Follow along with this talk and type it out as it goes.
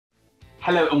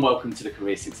Hello and welcome to the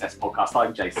Career Success Podcast.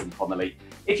 I'm Jason Connolly.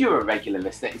 If you're a regular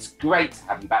listener, it's great to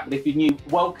have you back. But if you're new,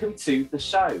 welcome to the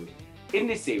show. In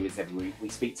this series every week, we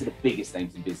speak to the biggest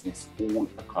names in business all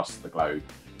across the globe.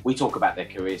 We talk about their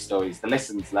career stories, the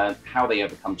lessons learned, how they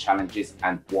overcome challenges,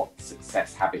 and what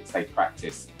success habits they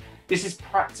practice. This is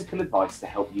practical advice to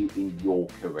help you in your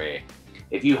career.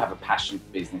 If you have a passion for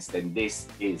business, then this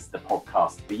is the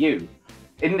podcast for you.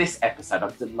 In this episode,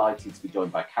 I'm delighted to be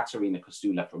joined by Caterina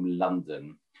Kostoula from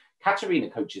London. Caterina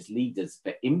coaches leaders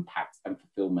for impact and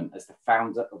fulfilment as the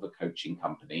founder of a coaching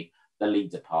company, the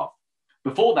Leaderpath.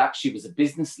 Before that, she was a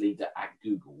business leader at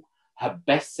Google. Her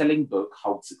best-selling book,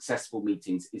 Hold Successful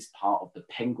Meetings, is part of the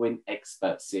Penguin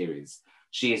Expert Series.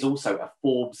 She is also a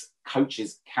Forbes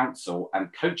Coaches Council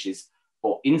and coaches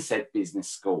for INSEAD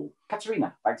Business School.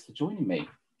 Caterina, thanks for joining me.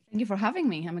 Thank you for having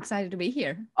me. I'm excited to be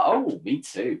here. Oh, me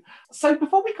too. So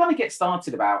before we kind of get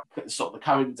started about sort of the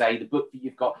current day, the book that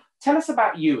you've got, tell us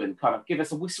about you and kind of give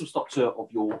us a whistle-stop tour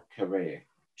of your career.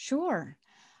 Sure.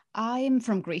 I'm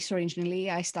from Greece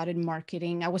originally. I studied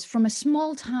marketing. I was from a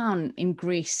small town in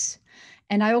Greece,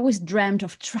 and I always dreamt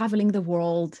of traveling the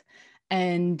world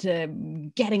and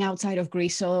getting outside of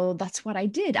Greece. So that's what I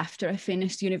did. After I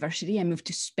finished university, I moved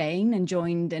to Spain and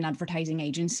joined an advertising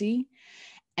agency.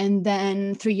 And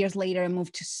then 3 years later, I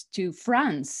moved to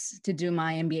France to do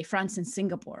my MBA, France and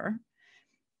Singapore.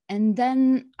 And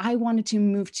then I wanted to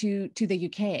move to the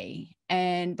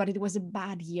UK, but it was a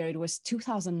bad year. It was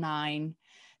 2009.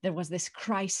 There was this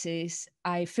crisis.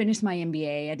 I finished my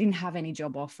MBA. I didn't have any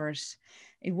job offers.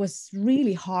 It was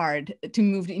really hard to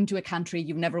move into a country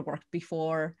you've never worked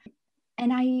before.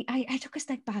 And I took a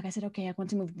step back. I said, okay, I want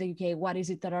to move to the UK. What is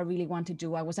it that I really want to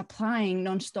do? I was applying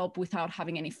nonstop without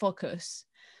having any focus.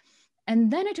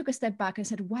 And then I took a step back and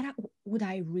said, what would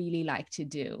I really like to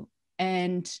do?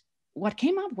 And what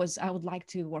came up was I would like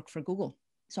to work for Google.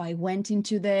 So I went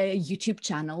into the YouTube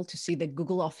channel to see the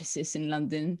Google offices in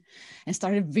London and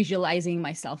started visualizing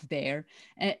myself there.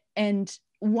 And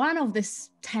one of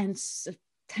this tens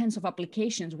of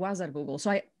applications was at Google.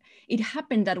 So it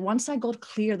happened that once I got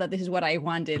clear that this is what I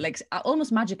wanted, like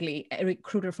almost magically, a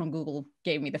recruiter from Google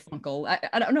gave me the phone call.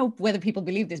 I don't know whether people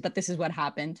believe this, but this is what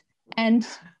happened. And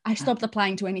I stopped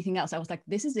applying to anything else. I was like,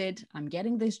 this is it. I'm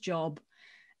getting this job.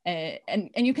 And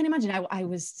you can imagine I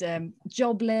was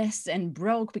jobless and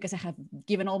broke because I had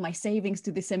given all my savings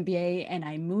to this MBA. And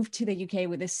I moved to the UK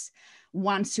with this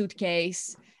one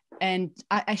suitcase. And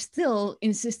I still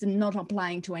insisted not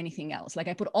applying to anything else. Like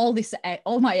I put all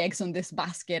my eggs on this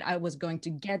basket. I was going to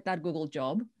get that Google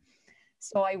job.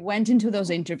 So I went into those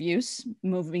interviews,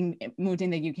 moved in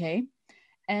the UK,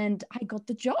 and I got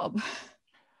the job.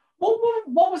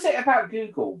 What was it about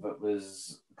Google that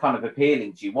was kind of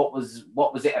appealing to you? What was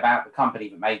it about the company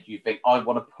that made you think, I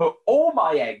want to put all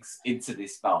my eggs into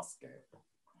this basket?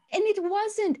 And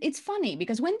it's funny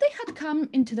because when they had come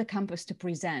into the campus to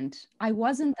present, I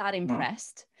wasn't that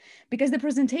impressed because the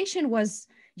presentation was,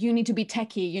 you need to be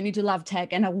techie, you need to love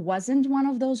tech. And I wasn't one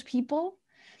of those people.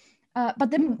 But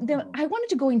then I wanted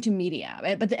to go into media,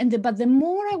 but the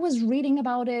more I was reading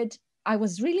about it, I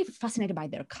was really fascinated by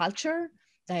their culture,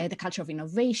 the culture of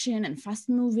innovation and fast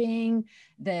moving,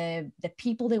 the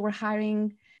people they were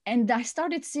hiring. And I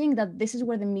started seeing that this is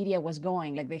where the media was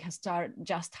going. Like they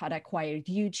had acquired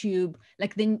YouTube,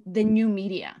 like the new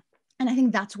media. And I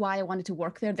think that's why I wanted to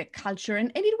work there, the culture.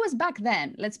 And it was back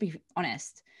then, let's be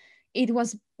honest, it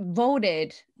was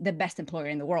voted the best employer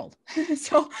in the world.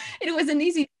 So it was an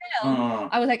easy sell.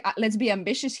 I was like, let's be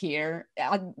ambitious here.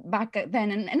 Back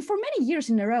then, and for many years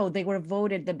in a row, they were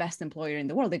voted the best employer in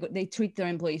the world. They treat their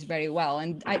employees very well.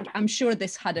 And I'm sure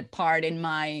this had a part in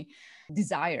my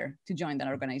desire to join that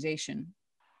organization.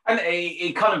 And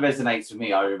it kind of resonates with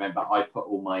me. I remember I put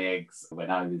all my eggs when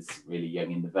I was really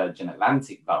young in the Virgin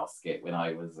Atlantic basket when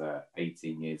I was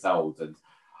 18 years old. And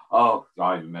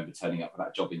I remember turning up for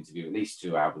that job interview at least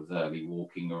 2 hours early,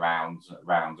 walking around,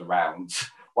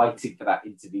 waiting for that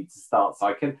interview to start. So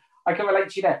I can relate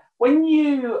to you there. When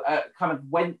you kind of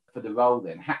went for the role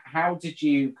then, how did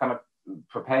you kind of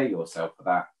prepare yourself for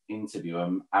that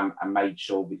interview and made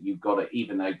sure that you got it,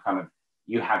 even though kind of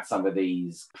you had some of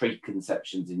these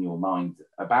preconceptions in your mind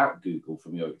about Google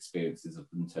from your experiences of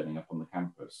them turning up on the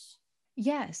campus?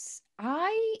 Yes,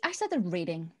 I started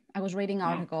reading. I was reading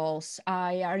articles.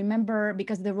 I remember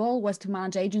because the role was to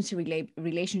manage agency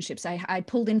relationships. I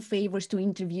pulled in favors to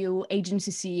interview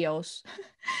agency CEOs.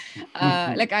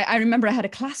 I remember I had a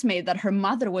classmate that her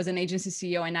mother was an agency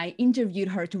CEO, and I interviewed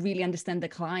her to really understand the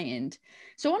client.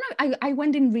 So I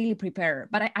went in really prepared.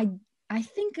 But I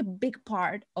think a big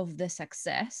part of the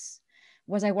success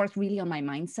was I worked really on my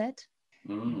mindset.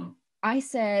 I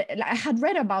said, I had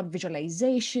read about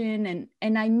visualization,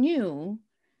 and I knew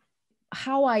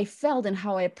how I felt and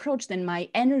how I approached, and my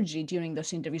energy during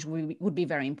those interviews would be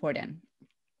very important.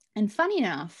 And funny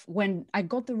enough, when I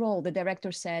got the role, the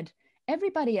director said,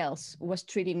 everybody else was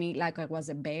treating me like I was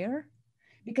a bear,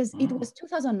 because it was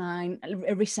 2009,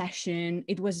 a recession.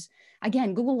 It was,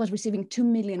 again, Google was receiving 2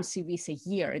 million CVs a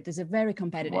year. It is a very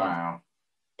competitive. Wow.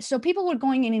 So people were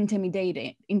going in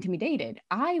intimidated.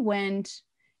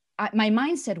 My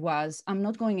mindset was, I'm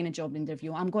not going in a job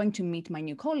interview. I'm going to meet my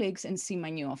new colleagues and see my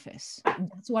new office.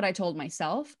 That's what I told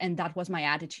myself. And that was my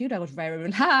attitude. I was very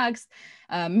relaxed,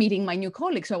 meeting my new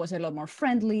colleagues. So I was a lot more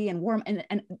friendly and warm.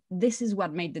 And this is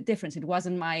what made the difference. It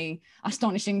wasn't my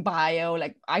astonishing bio.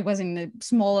 Like, I was in a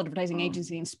small advertising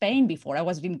agency in Spain before. I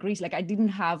was in Greece. Like, I didn't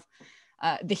have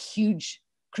the huge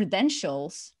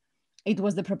credentials. It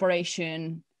was the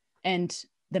preparation and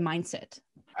the mindset.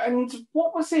 And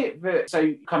what was it that, so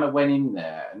you kind of went in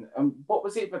there, and what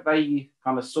was it that they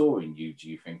kind of saw in you, do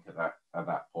you think, at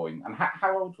that point? And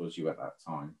how old was you at that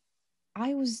time?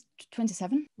 I was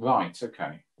 27. Right,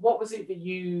 okay. What was it that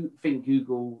you think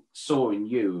Google saw in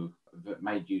you that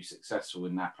made you successful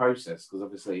in that process? Because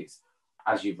obviously it's,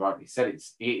 as you've rightly said,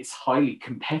 it's highly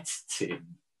competitive.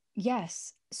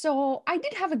 Yes. So I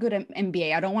did have a good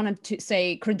MBA. I don't want to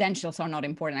say credentials are not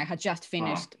important. I had just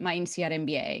finished my INSEAD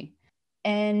MBA.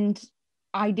 And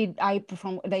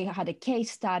they had a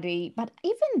case study, but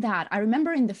even that, I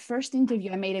remember in the first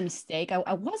interview, I made a mistake.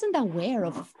 I wasn't aware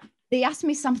of, they asked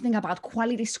me something about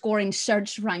quality scoring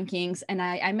search rankings, and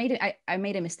I made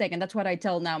a mistake. And that's what I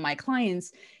tell now my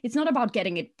clients. It's not about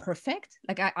getting it perfect.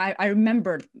 Like I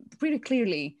remembered pretty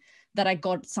clearly that I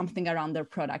got something around their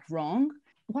product wrong.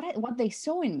 What they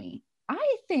saw in me,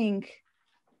 I think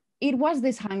it was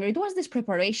this hunger, it was this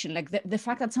preparation, like the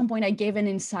fact that at some point I gave an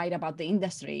insight about the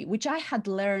industry, which I had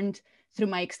learned through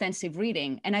my extensive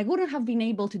reading. And I wouldn't have been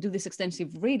able to do this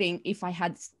extensive reading if I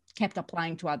had kept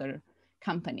applying to other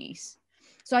companies.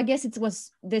 So I guess it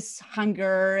was this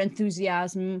hunger,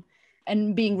 enthusiasm,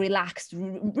 and being relaxed,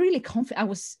 really confident. I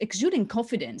was exuding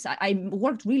confidence. I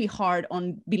worked really hard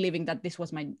on believing that this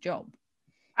was my job.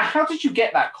 How did you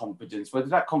get that confidence? Where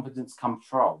did that confidence come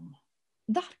from?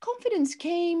 That confidence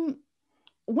came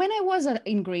when I was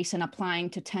in Greece and applying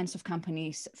to tens of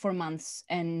companies for months,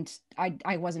 and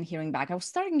I wasn't hearing back. I was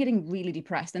starting getting really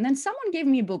depressed. And then someone gave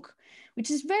me a book,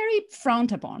 which is very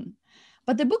frowned upon.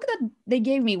 But the book that they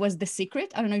gave me was The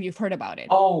Secret. I don't know if you've heard about it.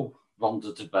 Oh,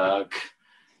 Rhonda de Berg.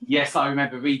 Yes, I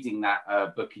remember reading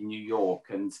that book in New York.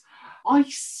 And I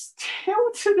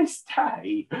still, to this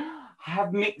day,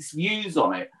 have mixed views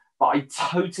on it. But I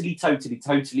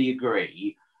totally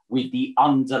agree with the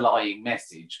underlying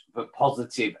message that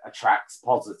positive attracts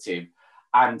positive.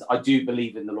 And I do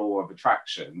believe in the law of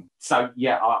attraction. So,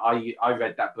 yeah, I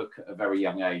read that book at a very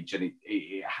young age, and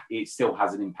it still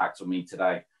has an impact on me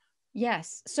today.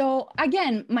 Yes. So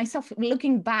again, myself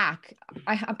looking back,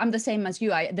 I'm the same as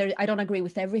you. I don't agree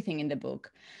with everything in the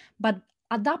book. But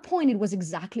at that point, it was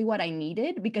exactly what I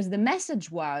needed, because the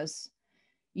message was,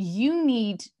 you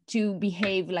need to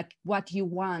behave like what you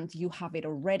want, you have it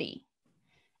already.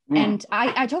 And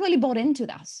I totally bought into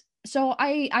that. So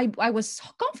I was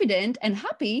confident and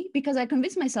happy because I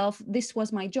convinced myself this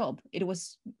was my job. I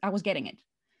was getting it.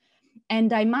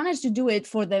 And I managed to do it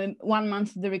for the 1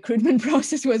 month the recruitment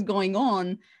process was going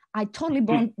on. I totally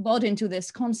bought into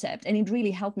this concept, and it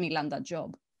really helped me land that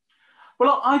job.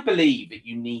 Well, I believe that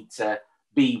you need to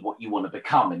be what you want to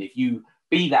become. And if you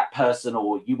be that person,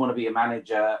 or you want to be a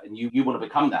manager and you want to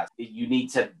become that, you need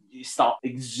to start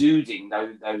exuding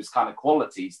those kind of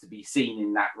qualities to be seen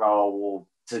in that role,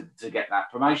 or to get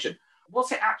that promotion.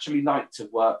 What's it actually like to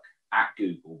work at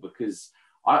Google? Because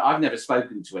I've never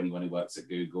spoken to anyone who works at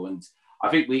Google, and I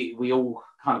think we all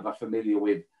kind of are familiar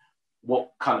with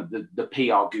what kind of the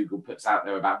PR Google puts out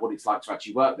there about what it's like to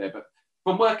actually work there. But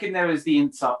from working there as the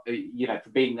inside, for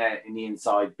being there in the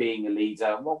inside, being a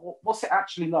leader, what's it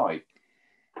actually like?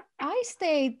 I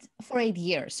stayed for 8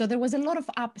 years, so there was a lot of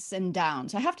ups and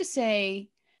downs. I have to say,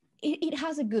 it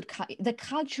has the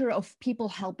culture of people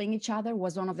helping each other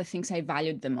was one of the things I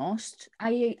valued the most.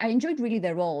 I enjoyed really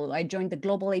the role. I joined the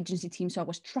global agency team, so I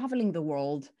was traveling the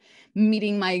world,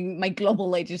 meeting my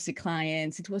global agency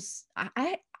clients. It was,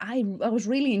 I was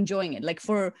really enjoying it. Like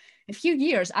for a few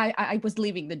years, I was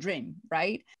living the dream,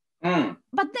 right? But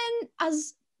then,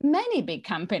 as many big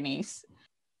companies,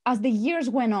 as the years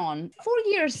went on, 4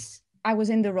 years I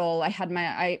was in the role. I had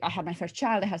my first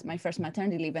child. I had my first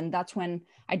maternity leave, and that's when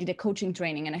I did a coaching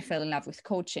training, and I fell in love with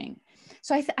coaching.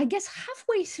 So I guess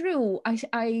halfway through,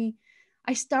 I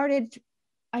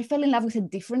fell in love with a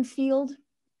different field.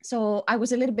 So I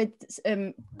was a little bit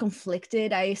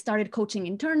conflicted. I started coaching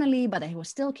internally, but I was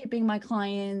still keeping my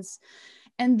clients.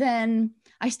 And then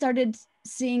I started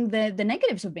seeing the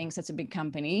negatives of being such a big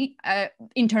company,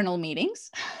 internal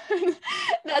meetings.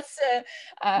 That's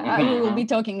we will be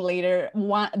talking later.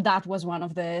 That was one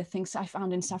of the things I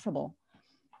found insufferable.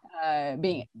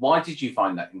 Why did you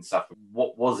find that insufferable?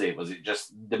 What was it? Was it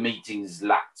just the meetings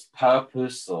lacked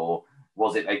purpose, or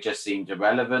was it they just seemed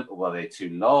irrelevant, or were they too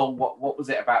long? What was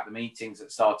it about the meetings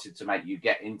that started to make you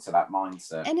get into that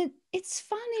mindset? And it's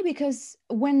funny because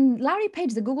when Larry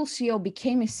Page, the Google CEO,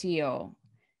 became a CEO,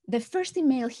 the first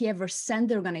email he ever sent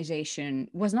the organization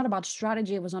was not about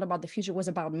strategy, it was not about the future, it was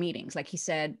about meetings. Like he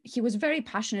said, he was very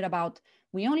passionate about,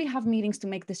 we only have meetings to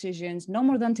make decisions, no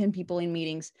more than 10 people in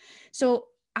meetings. So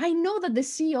I know that the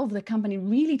CEO of the company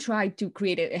really tried to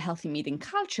create a healthy meeting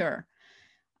culture,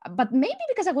 but maybe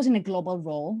because I was in a global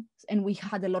role and we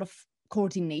had a lot of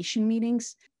coordination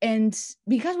meetings, and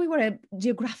because we were a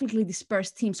geographically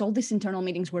dispersed team, so all these internal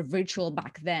meetings were virtual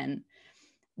back then,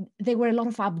 there were a lot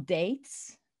of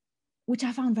updates, which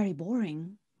I found very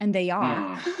boring, and they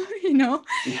are, you know.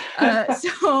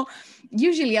 So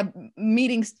usually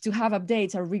meetings to have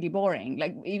updates are really boring.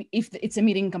 Like if it's a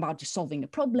meeting about just solving a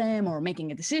problem or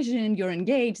making a decision, you're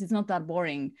engaged, it's not that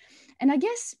boring. And I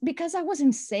guess because I was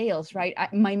in sales, right,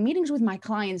 my meetings with my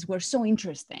clients were so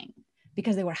interesting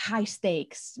because they were high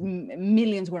stakes,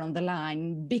 millions were on the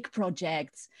line, big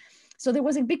projects. So there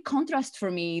was a big contrast for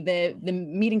me, the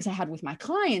meetings I had with my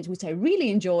clients, which I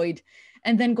really enjoyed,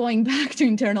 and then going back to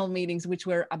internal meetings, which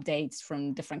were updates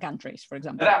from different countries, for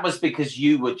example. That was because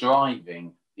you were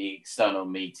driving the external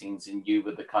meetings and you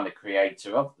were the kind of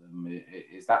creator of them.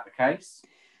 Is that the case?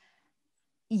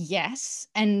 Yes.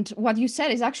 And what you said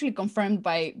is actually confirmed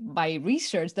by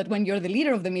research, that when you're the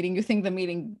leader of the meeting, you think the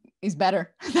meeting is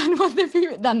better than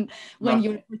when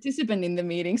you're a participant in the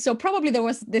meeting. So probably there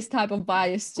was this type of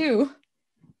bias too.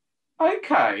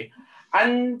 Okay.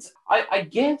 And I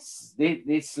guess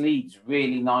this leads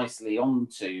really nicely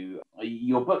onto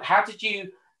your book. How did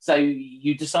you, so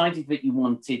you decided that you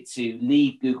wanted to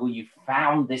leave Google, you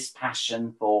found this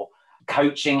passion for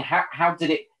coaching. How did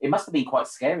it must have been quite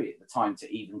scary at the time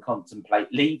to even contemplate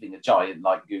leaving a giant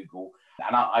like Google.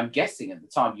 And I'm guessing at the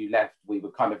time you left, we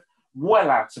were kind of well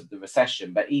out of the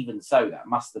recession, but even so, that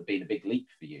must have been a big leap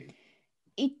for you.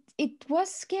 It was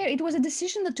scary. It was a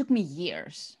decision that took me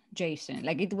years, Jason.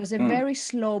 Like it was a very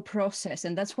slow process.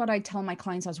 And that's what I tell my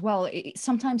clients as well.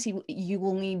 Sometimes you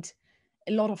will need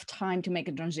a lot of time to make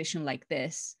a transition like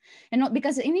this. And not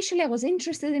because initially I was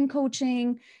interested in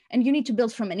coaching, and you need to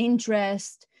build from an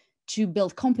interest to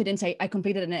build competence. I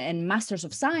completed a master's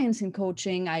of science in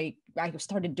coaching. I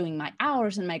started doing my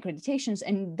hours and my accreditations,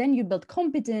 and then you build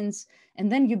competence,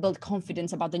 and then you build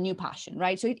confidence about the new passion,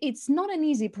 right? So it's not an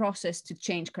easy process to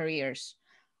change careers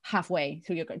halfway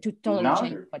through to totally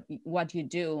change what you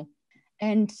do.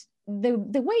 And the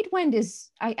way it went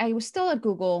is I was still at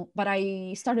Google, but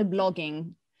I started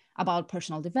blogging about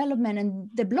personal development, and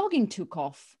the blogging took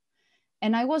off.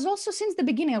 And I was also, since the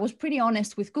beginning, I was pretty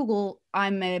honest with Google.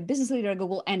 I'm a business leader at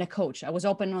Google and a coach. I was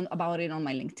open about it on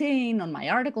my LinkedIn, on my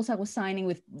articles I was signing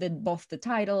with both the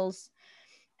titles.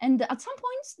 And at some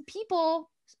points,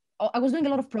 I was doing a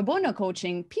lot of pro bono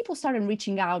coaching. People started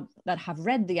reaching out that have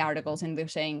read the articles, and they're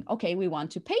saying, okay, we want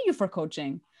to pay you for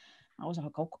coaching. I was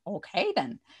like, okay,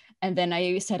 then. And then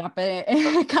I set up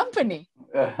a company.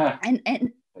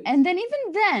 And then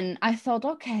even then I thought,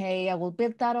 okay, I will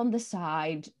build that on the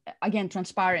side. Again,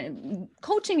 transparent.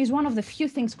 Coaching is one of the few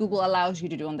things Google allows you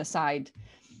to do on the side.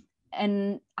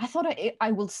 And I thought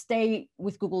I will stay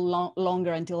with Google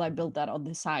longer until I build that on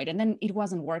the side. And then it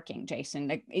wasn't working, Jason.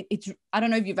 Like it's, I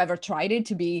don't know if you've ever tried it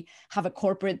have a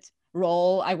corporate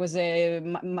role. I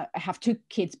have 2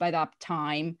 kids by that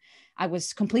time. I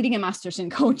was completing a master's in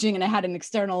coaching, and I had an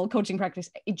external coaching practice.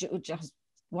 It just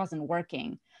wasn't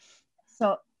working.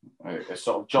 So a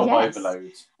sort of job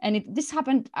overload. And this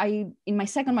happened, in my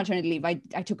second maternity leave,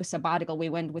 I took a sabbatical. We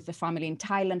went with the family in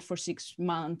Thailand for 6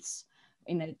 months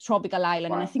in a tropical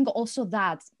island. Wow. And I think also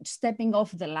that stepping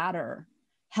off the ladder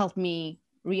helped me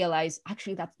realize,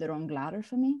 actually, that's the wrong ladder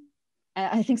for me.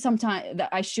 I think sometimes that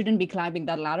I shouldn't be climbing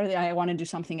that ladder, that I want to do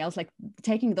something else. Like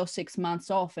taking those 6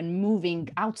 months off and moving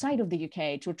outside of the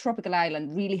UK to a tropical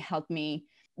island really helped me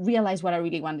realize what I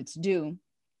really wanted to do.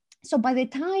 So by the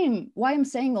time, why I'm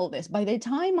saying all this, by the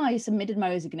time I submitted my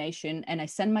resignation and I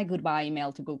sent my goodbye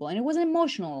email to Google, and it was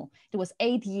emotional, it was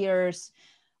 8 years.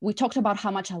 We talked about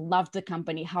how much I loved the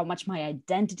company, how much my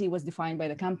identity was defined by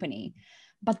the company.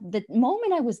 But the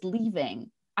moment I was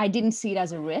leaving, I didn't see it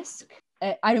as a risk.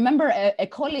 I remember a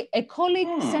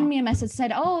colleague sent me a message,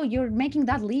 said, oh, you're making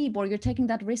that leap or you're taking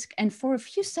that risk. And for a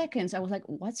few seconds, I was like,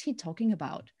 what's he talking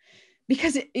about?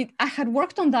 Because I had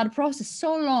worked on that process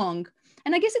so long.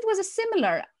 And I guess it was a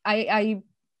similar,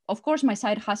 of course, my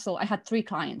side hustle, I had 3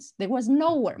 clients. There was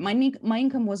nowhere, my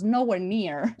income was nowhere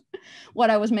near what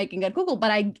I was making at Google,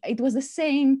 but it was the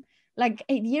same. Like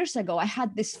 8 years ago, I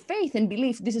had this faith and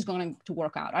belief this is going to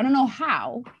work out. I don't know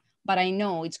how, but I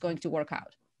know it's going to work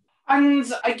out. And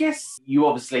I guess you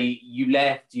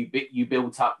left, you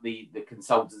built up the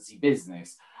consultancy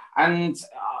business. And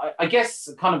I guess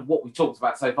kind of what we've talked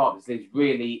about so far is leads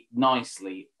really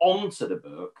nicely onto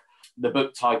the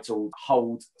book titled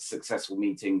Hold Successful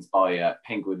Meetings by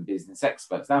Penguin Business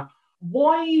Experts. Now,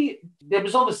 why there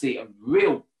was obviously a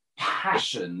real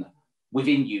passion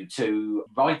within you to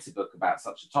write a book about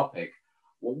such a topic.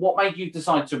 Well, what made you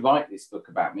decide to write this book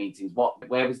about meetings?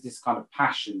 Where was this kind of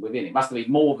passion within it? It must have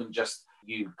been more than just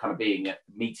you kind of being at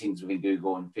meetings within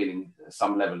Google and feeling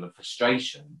some level of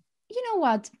frustration. You know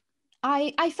what?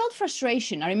 I felt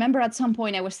frustration. I remember at some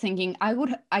point I was thinking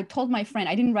I told my friend,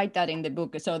 I didn't write that in the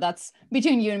book, so that's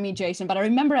between you and me, Jason, but I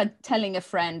remember telling a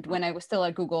friend when I was still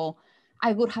at Google,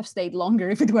 I would have stayed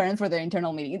longer if it weren't for the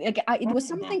internal meeting. It was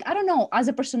something, I don't know, as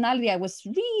a personality, I was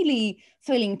really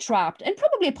feeling trapped, and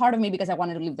probably a part of me because I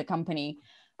wanted to leave the company.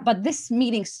 But this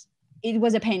meetings, it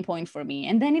was a pain point for me.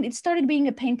 And then it started being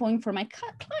a pain point for my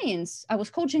clients. I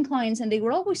was coaching clients and they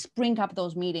would always bring up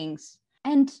those meetings.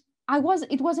 And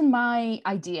it wasn't my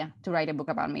idea to write a book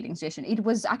about meetings, Jason. It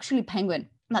was actually Penguin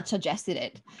that suggested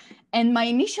it. And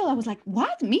I was like,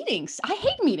 what? Meetings? I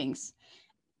hate meetings.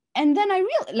 And then I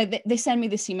realized, they sent me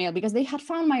this email because they had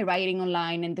found my writing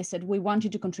online and they said, we want you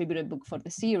to contribute a book for the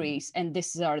series. And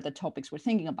these are the topics we're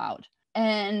thinking about.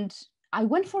 And I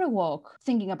went for a walk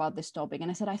thinking about this topic.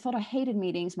 And I said, I thought I hated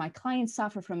meetings. My clients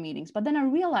suffer from meetings. But then I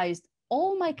realized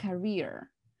all my career,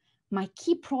 my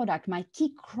key product, my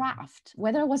key craft,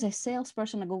 whether I was a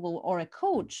salesperson at Google or a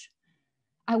coach,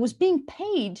 I was being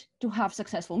paid to have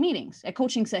successful meetings. A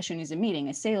coaching session is a meeting.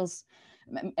 A sales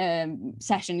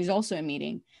session is also a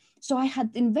meeting. So I had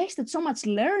invested so much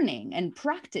learning and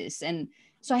practice. And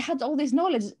so I had all this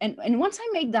knowledge. And once I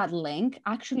made that link,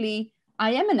 actually,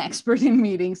 I am an expert in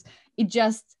meetings. It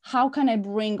just, how can I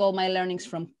bring all my learnings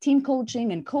from team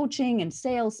coaching and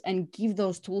sales and give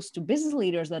those tools to business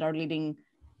leaders that are leading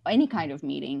any kind of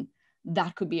meeting?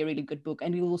 That could be a really good book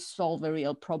and it will solve a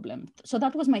real problem. So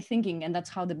that was my thinking, and that's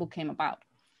how the book came about.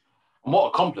 And what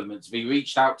a compliment to be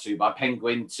reached out to by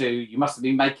Penguin to, you must have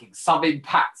been making some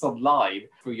impacts online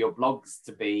through your blogs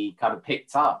to be kind of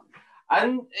picked up.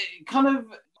 And kind of,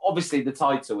 obviously the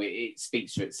title, it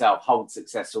speaks for itself, Hold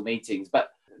Successful Meetings. But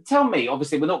tell me,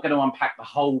 obviously we're not going to unpack the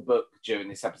whole book during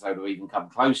this episode or even come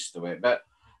close to it, but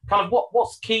kind of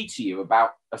what's key to you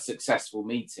about a successful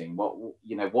meeting?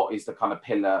 What is the kind of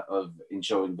pillar of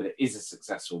ensuring that it is a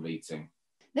successful meeting?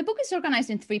 The book is organized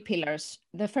in 3 pillars.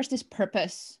 The first is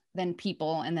purpose, then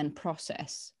people, and then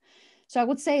process. So I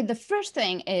would say the first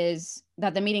thing is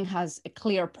that the meeting has a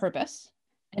clear purpose.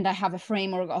 And I have a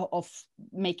framework of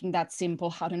making that simple,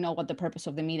 how to know what the purpose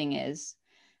of the meeting is.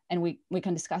 And we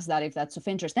can discuss that if that's of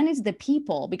interest. Then it's the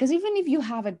people, because even if you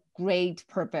have a great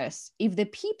purpose, if the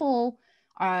people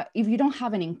if you don't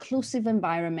have an inclusive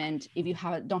environment, if you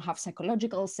don't have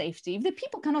psychological safety, if the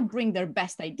people cannot bring their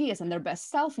best ideas and their best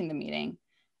self in the meeting,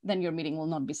 then your meeting will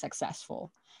not be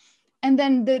successful. And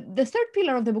then the third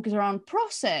pillar of the book is around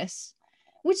process,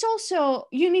 which also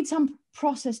you need some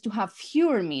process to have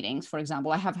fewer meetings. For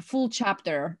example, I have a full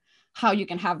chapter how you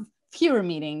can have fewer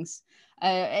meetings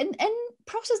and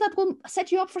process that will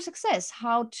set you up for success,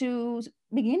 how to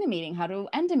begin a meeting, how to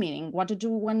end a meeting, what to do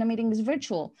when the meeting is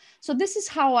virtual. So this is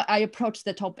how I approach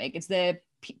the topic. It's the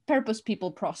purpose,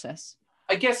 people, process.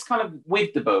 I guess kind of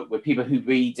with the book, with people who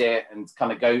read it and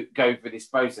kind of go through this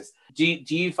process, do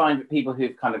you find that people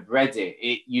who've kind of read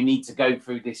it, you need to go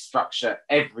through this structure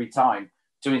every time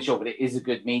to ensure that it is a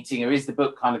good meeting? Or is the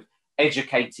book kind of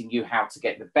educating you how to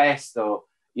get the best? Or,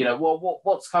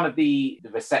 what's kind of the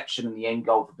reception and the end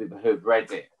goal for people who have read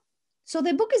it? So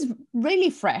the book is really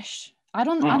fresh. I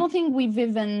don't think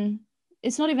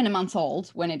it's not even a month old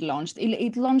when it launched.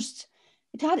 It launched.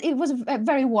 It was a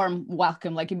very warm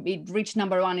welcome. Like it reached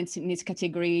number 1 in its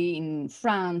category in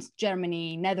France,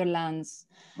 Germany, Netherlands,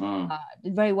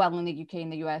 very well in the UK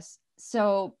and the US.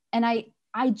 So, and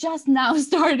I just now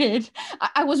started.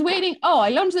 I was waiting. I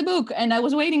launched the book and I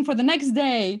was waiting for the next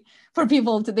day for the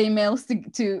emails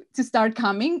to start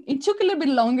coming. It took a little bit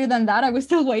longer than that. I was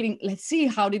still waiting. Let's see,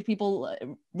 how did people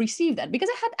receive that? Because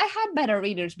I had better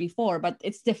readers before, but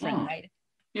it's different, right?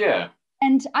 Yeah.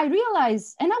 And I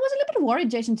realized, and I was a little bit worried,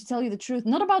 Jason, to tell you the truth,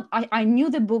 not about, I knew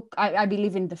the book, I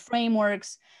believe in the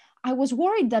frameworks. I was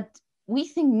worried that we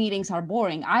think meetings are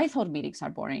boring. I thought meetings are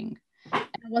boring. And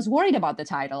I was worried about the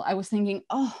title. I was thinking,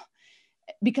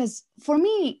 because for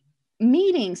me,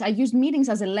 meetings, I use meetings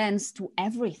as a lens to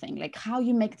everything, like how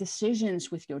you make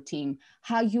decisions with your team,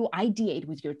 how you ideate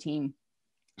with your team,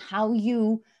 how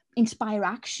you inspire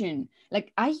action.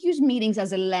 Like I use meetings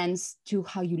as a lens to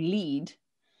how you lead.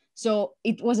 So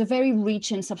it was a very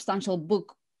rich and substantial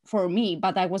book for me,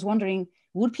 but I was wondering,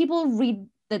 would people read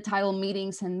the title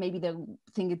meetings and maybe they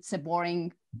think it's a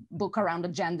boring book around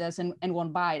agendas and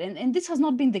won't buy it? And this has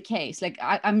not been the case. Like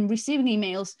I'm receiving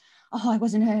emails, I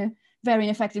was in a very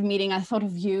ineffective meeting. I thought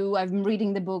of you. I've been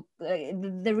reading the book.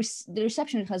 The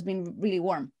reception has been really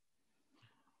warm.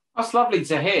 That's lovely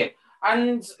to hear.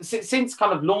 And since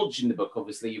kind of launching the book,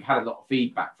 obviously, you've had a lot of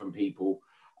feedback from people.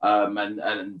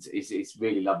 And it's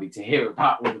really lovely to hear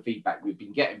about all the feedback we've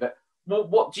been getting. But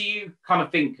what do you kind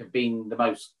of think have been the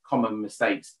most common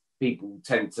mistakes people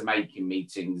tend to make in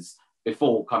meetings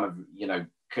before kind of,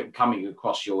 coming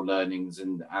across your learnings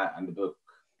and the book?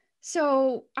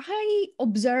 So I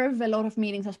observe a lot of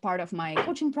meetings as part of my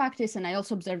coaching practice, and I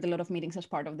also observed a lot of meetings as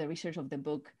part of the research of the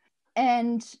book.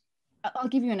 And I'll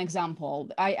give you an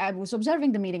example. I was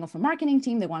observing the meeting of a marketing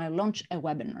team. They want to launch a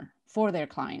webinar for their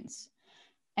clients.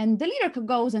 And the leader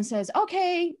goes and says,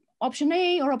 okay, option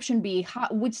A or option B,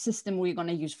 which system were you going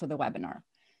to use for the webinar?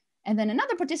 And then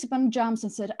another participant jumps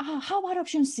and said, how about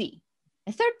option C?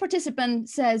 A third participant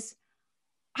says,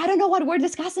 I don't know what we're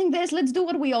discussing this. Let's do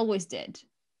what we always did.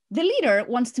 The leader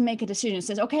wants to make a decision,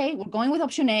 says, okay, we're going with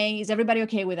option A. Is everybody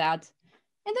okay with that?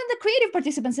 And then the creative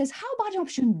participant says, how about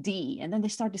option D? And then they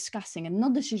start discussing and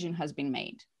no decision has been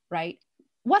made, right?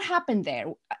 What happened there?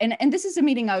 And this is a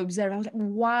meeting I observed. I was like,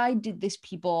 why did these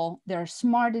people, they're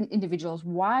smart individuals,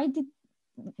 why did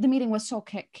the meeting was so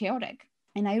chaotic?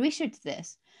 And I researched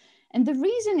this. And the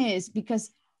reason is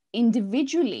because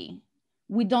individually,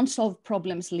 we don't solve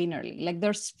problems linearly. Like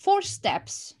there's 4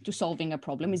 steps to solving a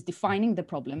problem: is defining the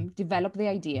problem, develop the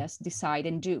ideas, decide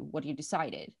and do what you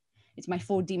decided. It's my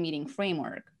 4D meeting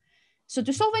framework. So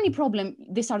to solve any problem,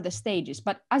 these are the stages.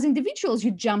 But as individuals,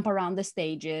 you jump around the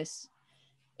stages.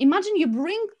 Imagine you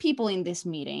bring people in this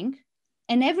meeting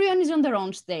and everyone is on their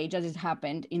own stage, as it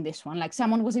happened in this one. Like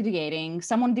someone was ideating,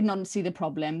 someone did not see the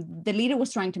problem, the leader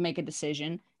was trying to make a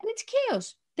decision, and it's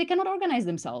chaos. They cannot organize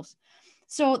themselves.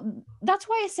 So that's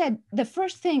why I said the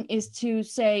first thing is to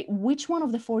say, which one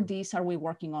of the 4Ds are we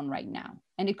working on right now?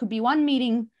 And it could be one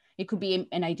meeting. It could be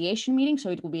an ideation meeting. So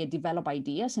it will be a develop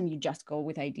ideas and you just go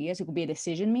with ideas. It could be a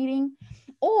decision meeting.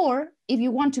 Or if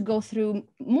you want to go through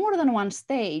more than one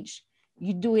stage,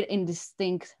 you do it in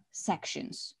distinct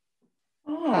sections.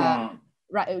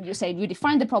 Right, you say you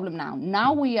define the problem now.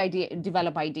 Now we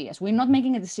develop ideas. We're not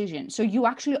making a decision. So you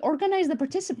actually organize the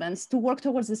participants to work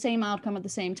towards the same outcome at the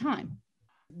same time.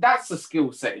 That's a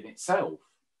skill set in itself.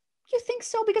 You think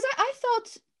so? Because I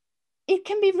thought it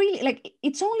can be really, like,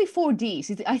 it's only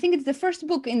 4Ds. I think it's the first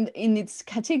book in its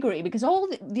category, because all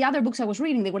the other books I was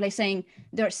reading, they were like saying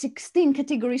there are 16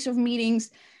 categories of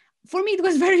meetings. For me, it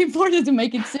was very important to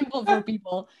make it simple for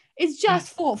people. It's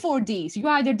just 4Ds. You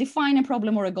either define a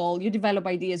problem or a goal, you develop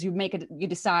ideas, you make it, you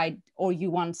decide, or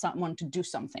you want someone to do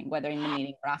something, whether in the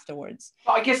meeting or afterwards.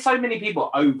 But I guess so many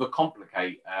people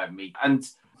overcomplicate me. And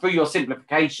through your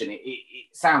simplification, it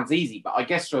sounds easy. But I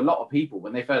guess for a lot of people,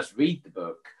 when they first read the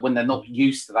book, when they're not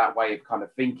used to that way of kind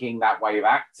of thinking, that way of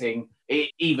acting,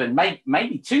 it even may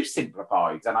be too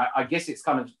simplified. And I guess it's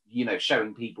kind of,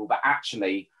 showing people that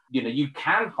actually, you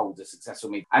can hold a successful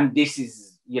meeting, and this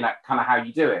is, kind of how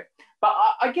you do it. But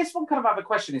I guess one kind of other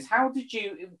question is,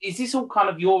 is this all kind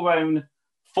of your own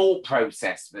thought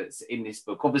process that's in this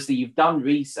book? Obviously, you've done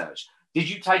research. Did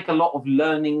you take a lot of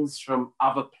learnings from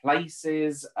other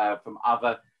places, from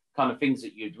other kind of things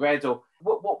that you'd read? Or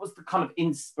what was the kind of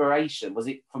inspiration? Was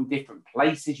it from different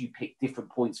places? You picked different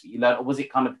points that you learned? Or was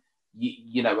it kind of,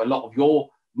 a lot of your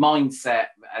mindset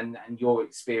and your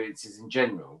experiences in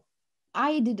general?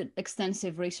 I did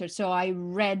extensive research. So I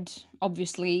read,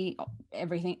 obviously,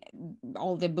 everything,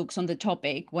 all the books on the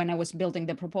topic when I was building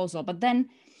the proposal. But then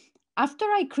after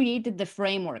I created the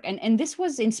framework, and this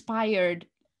was inspired,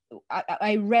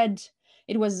 I read,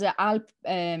 it was Alp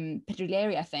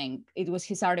Petriglieri, I think. It was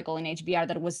his article in HBR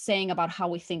that was saying about how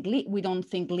we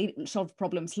don't solve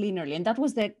problems linearly. And that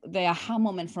was the aha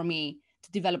moment for me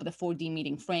to develop the 4D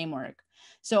meeting framework.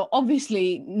 So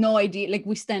obviously, no idea, like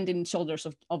we stand in shoulders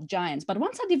of giants. But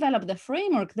once I developed the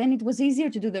framework, then it was easier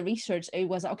to do the research. It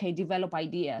was, okay, develop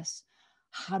ideas.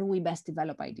 how do we best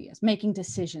develop ideas, making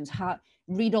decisions,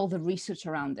 read all the research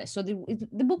around this. So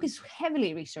the book is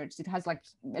heavily researched. It has like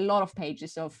a lot of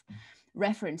pages of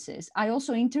references. I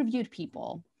also interviewed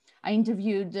people. I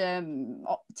interviewed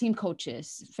team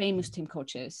coaches, famous team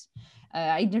coaches.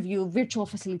 I interviewed virtual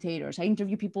facilitators. I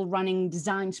interviewed people running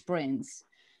design sprints.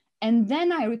 And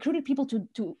then I recruited people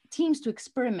to teams to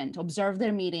experiment, observe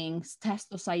their meetings, test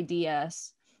those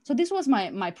ideas. So this was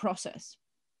my process.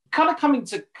 Kind of coming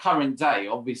to current day,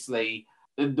 obviously,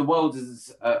 the world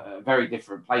is a very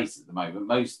different place at the moment.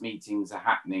 Most meetings are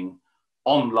happening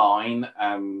online.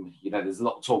 There's a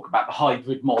lot of talk about the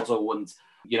hybrid model and,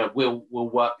 will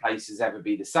workplaces ever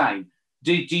be the same?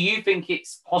 Do you think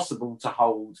it's possible to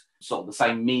hold sort of the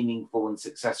same meaningful and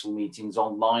successful meetings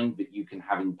online that you can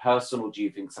have in person, or do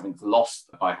you think something's lost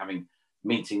by having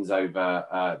meetings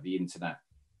over the internet?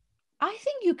 I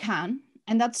think you can.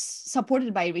 And that's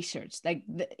supported by research.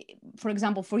 For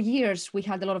example, for years, we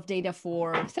had a lot of data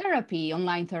for therapy,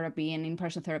 online therapy and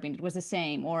in-person therapy, and it was the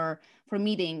same, or for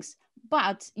meetings.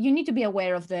 But you need to be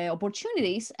aware of the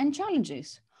opportunities and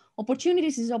challenges.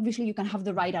 Opportunities is obviously you can have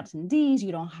the right attendees.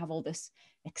 You don't have all this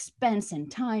expense and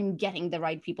time getting the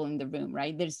right people in the room,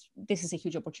 right? This is a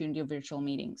huge opportunity of virtual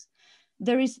meetings.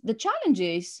 There is the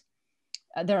challenges.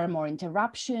 There are more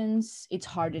interruptions. It's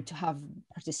harder to have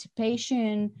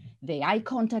participation. The eye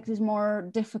contact is more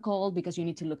difficult because you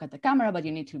need to look at the camera, but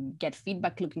you need to get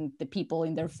feedback looking at the people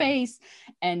in their face.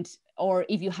 Or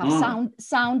if you have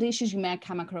sound issues, you may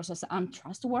come across as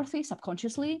untrustworthy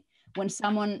subconsciously.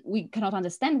 When we cannot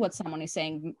understand what someone is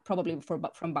saying, probably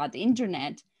from bad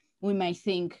internet, we may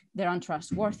think they're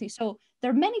untrustworthy. So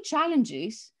there are many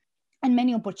challenges and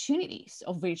many opportunities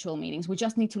of virtual meetings. We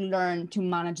just need to learn to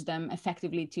manage them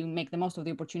effectively to make the most of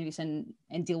the opportunities and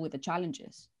deal with the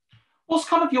challenges. What's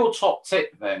kind of your top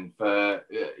tip then for,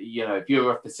 if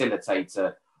you're a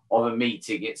facilitator of a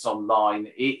meeting, it's online,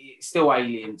 it's still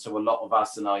alien to a lot of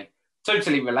us, and I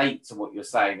totally relate to what you're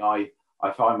saying.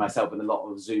 I find myself in a lot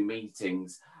of Zoom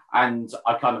meetings, and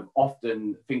I kind of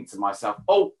often think to myself,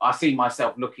 I see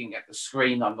myself looking at the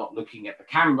screen. I'm not looking at the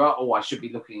camera. I should be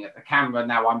looking at the camera.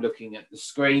 Now I'm looking at the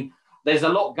screen. There's a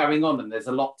lot going on and there's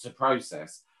a lot to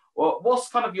process. Well, what's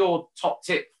kind of your top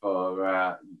tip for,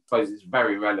 I suppose it's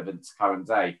very relevant to current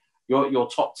day, your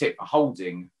top tip for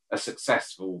holding a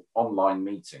successful online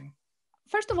meeting?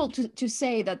 First of all, to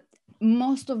say that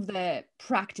most of the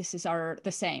practices are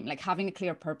the same, like having a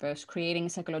clear purpose, creating a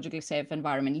psychologically safe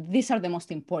environment. These are the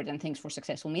most important things for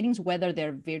successful meetings, whether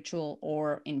they're virtual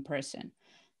or in person.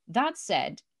 That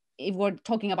said, if we're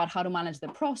talking about how to manage the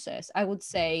process, I would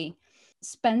say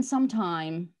spend some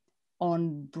time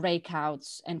on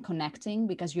breakouts and connecting,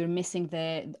 because you're missing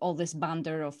all this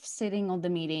banter of sitting on the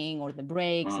meeting or the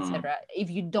breaks, etc.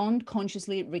 If you don't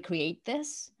consciously recreate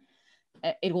this,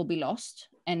 it will be lost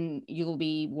and you will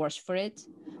be worse for it.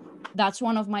 That's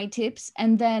one of my tips.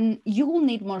 And then you will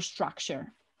need more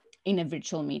structure in a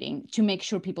virtual meeting to make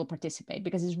sure people participate,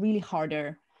 because it's really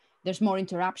harder. There's more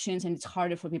interruptions and it's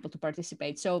harder for people to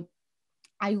participate. So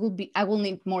I will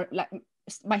need more, like,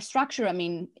 by structure, I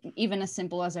mean, even as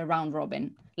simple as a round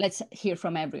robin. Let's hear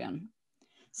from everyone.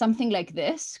 Something like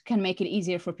this can make it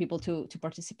easier for people to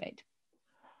participate.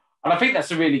 And I think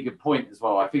that's a really good point as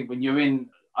well. I think when you're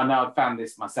I know I've found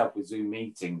this myself with Zoom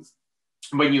meetings.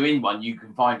 When you're in one, you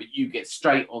can find that you get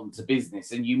straight on to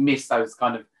business and you miss those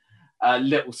kind of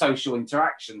little social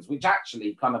interactions, which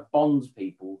actually kind of bonds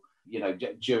people,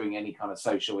 during any kind of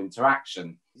social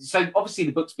interaction. So obviously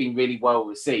the book's been really well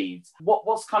received.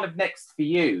 What's kind of next for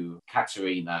you,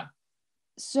 Caterina?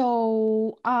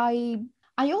 So I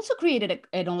also created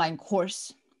an online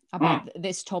course about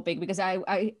this topic, because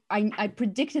I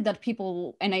predicted that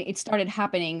people, and it started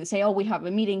happening, say, we have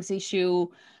a meetings issue,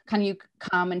 can you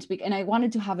come and speak? And I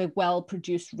wanted to have a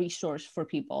well-produced resource for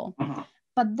people.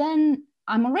 But then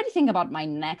I'm already thinking about my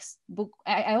next book.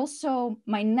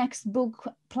 My next book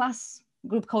plus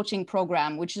group coaching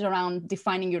program, which is around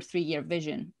defining your 3-year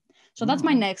vision. So that's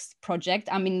my next project.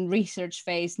 I'm in research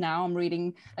phase now. I'm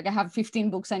reading, I have 15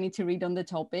 books I need to read on the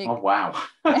topic. Oh, wow.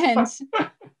 And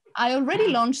I already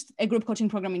launched a group coaching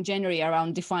program in January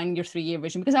around defining your 3-year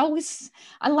vision, because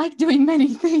I like doing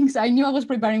many things. I knew I was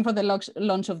preparing for the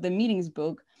launch of the meetings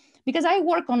book, because I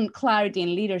work on clarity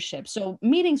and leadership. So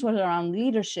meetings was around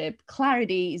leadership.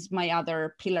 Clarity is my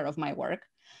other pillar of my work.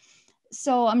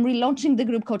 So I'm relaunching the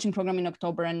group coaching program in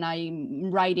October, and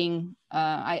I'm writing,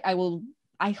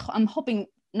 I'm hoping,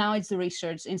 now it's the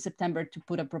research, in September to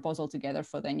put a proposal together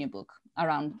for the new book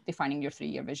around defining your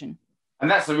 3-year vision. And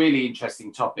that's a really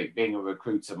interesting topic. Being a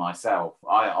recruiter myself,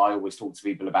 I always talk to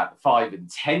people about the 5 and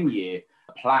 10 year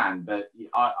plan, but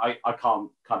I can't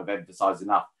kind of emphasize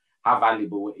enough how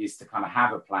valuable it is to kind of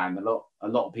have a plan. A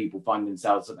lot of people find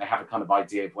themselves that they have a kind of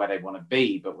idea of where they want to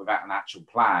be, but without an actual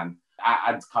plan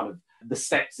and kind of the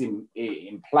steps in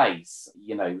place,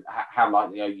 you know, how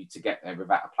likely are you to get there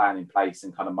without a plan in place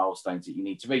and kind of milestones that you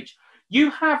need to reach? You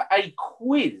have a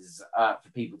quiz for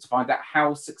people to find out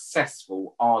how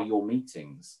successful are your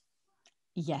meetings.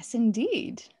 Yes,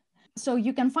 indeed. So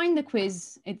you can find the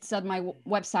quiz. It's at my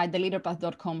website,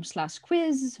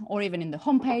 theleaderpath.com/quiz, or even in the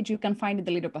homepage, you can find it,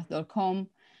 theleaderpath.com.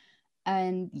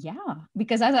 And yeah,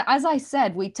 because as I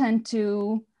said, we tend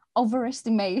to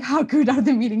overestimate how good are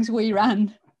the meetings we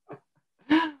run.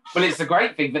 Well, it's a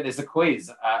great thing that there's a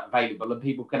quiz available and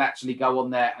people can actually go on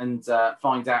there and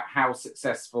find out how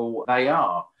successful they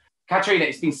are. Caterina,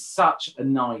 it's been such a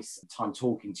nice time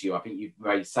talking to you. I think you've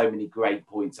raised so many great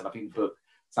points, and I think the book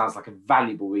sounds like a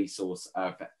valuable resource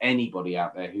for anybody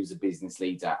out there who's a business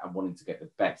leader and wanting to get the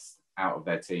best out of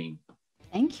their team.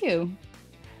 Thank you.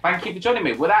 Thank you for joining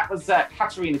me. Well, that was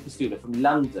Caterina Kostoula from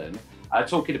London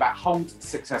talking about hold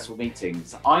successful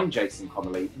meetings. I'm Jason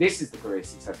Connolly. This is the Career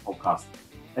Success Podcast.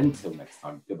 Until next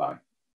time, goodbye.